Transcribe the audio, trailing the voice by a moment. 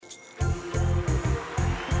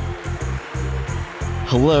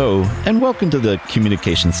Hello, and welcome to the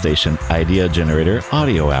Communication Station Idea Generator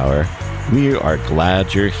Audio Hour. We are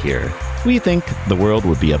glad you're here. We think the world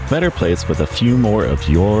would be a better place with a few more of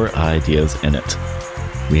your ideas in it.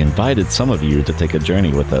 We invited some of you to take a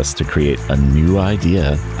journey with us to create a new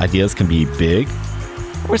idea. Ideas can be big,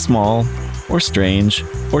 or small, or strange,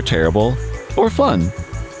 or terrible, or fun.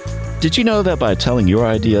 Did you know that by telling your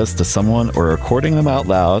ideas to someone or recording them out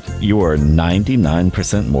loud, you are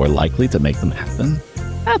 99% more likely to make them happen?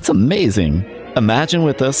 That's amazing! Imagine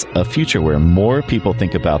with us a future where more people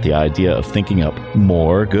think about the idea of thinking up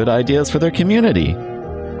more good ideas for their community.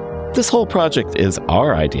 This whole project is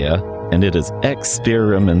our idea, and it is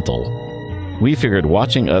experimental. We figured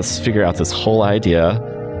watching us figure out this whole idea,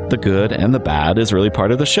 the good and the bad, is really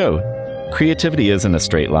part of the show. Creativity isn't a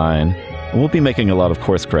straight line, and we'll be making a lot of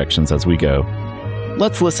course corrections as we go.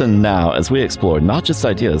 Let's listen now as we explore not just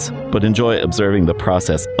ideas, but enjoy observing the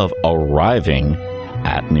process of arriving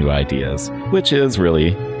at new ideas, which is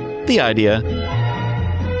really the idea.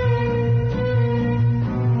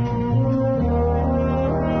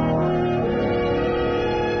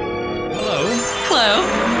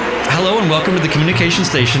 Hello and welcome to the Communication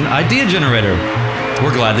Station Idea Generator.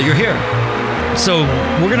 We're glad that you're here. So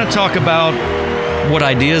we're going to talk about what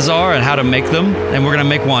ideas are and how to make them, and we're going to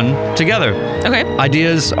make one together. Okay.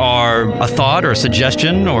 Ideas are a thought or a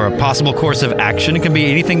suggestion or a possible course of action. It can be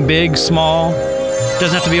anything big, small. It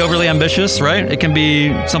doesn't have to be overly ambitious, right? It can be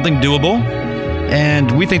something doable.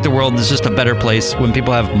 And we think the world is just a better place when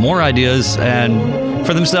people have more ideas and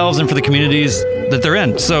for themselves and for the communities that they're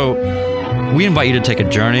in. So we invite you to take a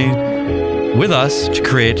journey with us to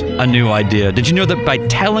create a new idea. Did you know that by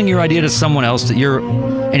telling your idea to someone else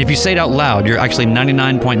and if you say it out loud, you're actually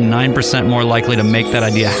 99.9% more likely to make that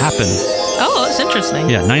idea happen? Oh, that's interesting.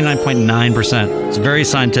 Yeah, 99.9%. It's very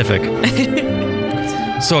scientific.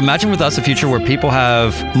 So imagine with us a future where people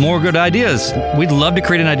have more good ideas. We'd love to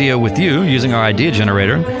create an idea with you using our idea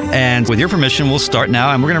generator. And with your permission, we'll start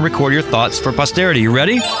now and we're going to record your thoughts for posterity. You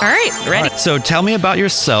ready? All right, ready. All right, so tell me about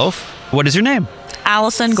yourself. What is your name?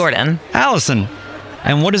 Allison Gordon. Allison.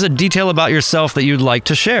 And what is a detail about yourself that you'd like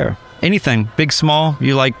to share? Anything, big, small.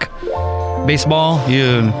 You like baseball? You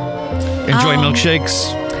enjoy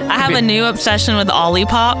milkshakes? I have a new obsession with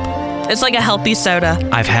Olipop. It's like a healthy soda.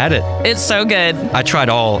 I've had it. It's so good. I tried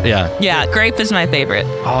all, yeah. Yeah, grape is my favorite.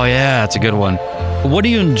 Oh, yeah, that's a good one. What do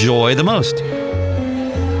you enjoy the most?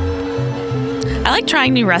 I like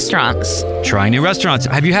trying new restaurants. Trying new restaurants.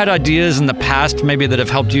 Have you had ideas in the past maybe that have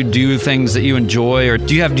helped you do things that you enjoy? Or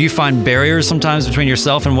do you find barriers sometimes between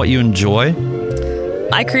yourself and what you enjoy?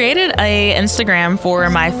 I created a Instagram for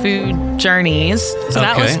my food journeys, so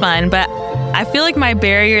that was fun. But I feel like my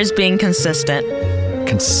barrier is being consistent.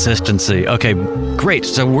 Consistency. Okay, great.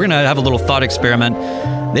 So we're going to have a little thought experiment.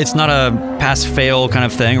 It's not a pass-fail kind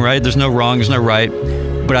of thing, right? There's no wrong, there's no right.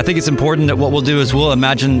 But I think it's important that what we'll do is we'll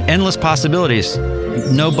imagine endless possibilities.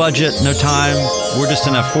 No budget, no time. We're just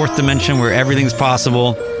in a fourth dimension where everything's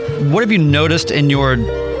possible. What have you noticed in your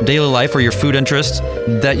daily life or your food interests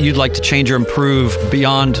that you'd like to change or improve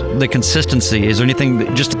beyond the consistency? Is there anything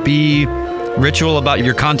that just be ritual about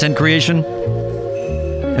your content creation?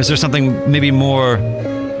 Is there something maybe more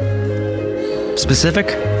specific?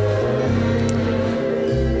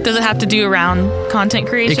 Does it have to do around content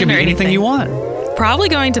creation? It can be anything you want. Probably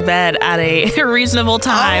going to bed at a reasonable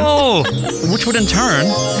time. Oh, which would in turn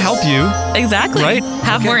help you. Exactly. Right?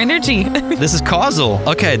 Have more energy. This is causal.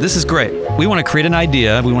 Okay, this is great. We want to create an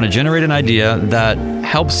idea. We want to generate an idea that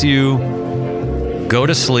helps you go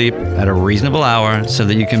to sleep at a reasonable hour so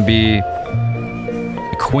that you can be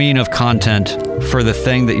a queen of content for the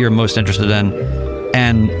thing that you're most interested in.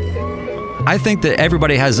 And I think that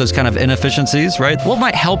everybody has those kind of inefficiencies, right? What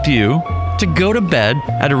might help you to go to bed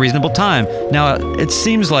at a reasonable time? Now, it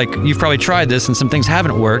seems like you've probably tried this and some things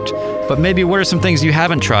haven't worked, but maybe what are some things you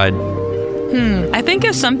haven't tried? I think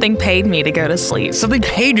if something paid me to go to sleep. Something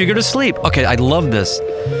paid you to go to sleep. Okay, I love this.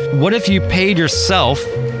 What if you paid yourself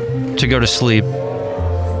to go to sleep?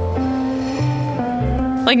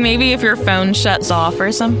 Like maybe if your phone shuts off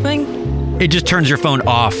or something. It just turns your phone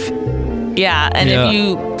off. Yeah, and if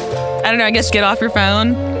you, I don't know, I guess get off your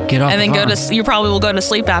phone. Get off and then the phone. you probably will go to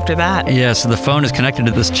sleep after that. Yeah, so the phone is connected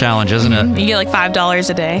to this challenge, isn't it? You get like $5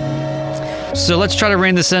 a day. So let's try to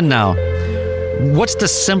rein this in now. What's the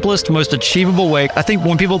simplest, most achievable way? I think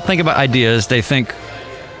when people think about ideas, they think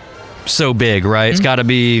so big, right? It's got to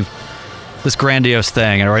be this grandiose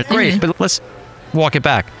thing. Right? Great, but let's walk it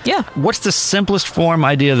back. Yeah. What's the simplest form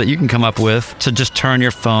idea that you can come up with to just turn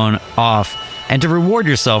your phone off and to reward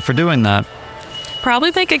yourself for doing that?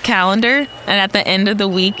 Probably make a calendar, and at the end of the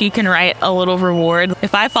week, you can write a little reward.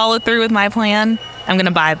 If I follow through with my plan, I'm going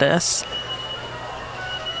to buy this.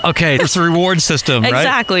 Okay, it's a reward system, right?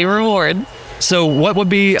 Exactly, reward. So what would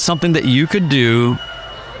be something that you could do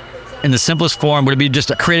in the simplest form? Would it be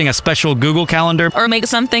just creating a special Google Calendar? Or make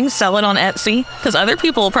something, sell it on Etsy, because other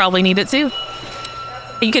people will probably need it too.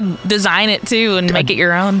 You could design it too and make it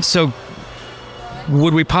your own. So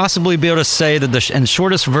would we possibly be able to say that the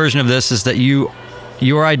shortest version of this is that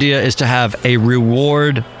your idea is to have a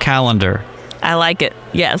reward calendar? I like it.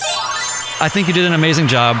 Yes. I think you did an amazing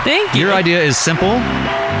job. Thank you. Your idea is simple,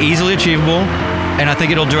 easily achievable, and I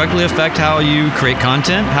think it'll directly affect how you create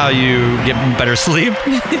content, how you get better sleep,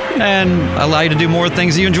 and allow you to do more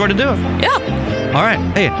things that you enjoy to do. Yeah. All right.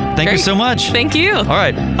 Hey, thank you so much. Thank you. All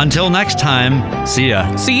right. Until next time, see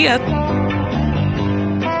ya. See ya.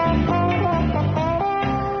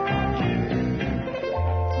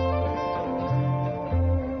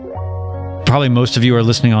 Probably most of you are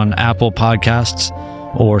listening on Apple Podcasts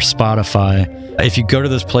or Spotify. If you go to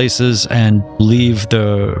those places and leave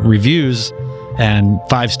the reviews and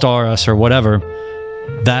 5-star us or whatever,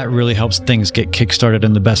 that really helps things get kickstarted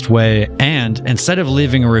in the best way. And instead of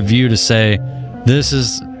leaving a review to say, this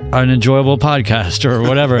is an enjoyable podcast or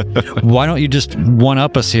whatever, why don't you just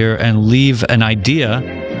one-up us here and leave an idea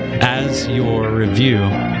as your review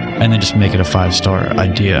and then just make it a 5-star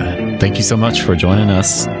idea. Thank you so much for joining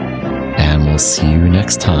us, and we'll see you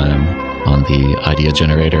next time on the Idea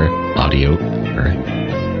Generator Audio.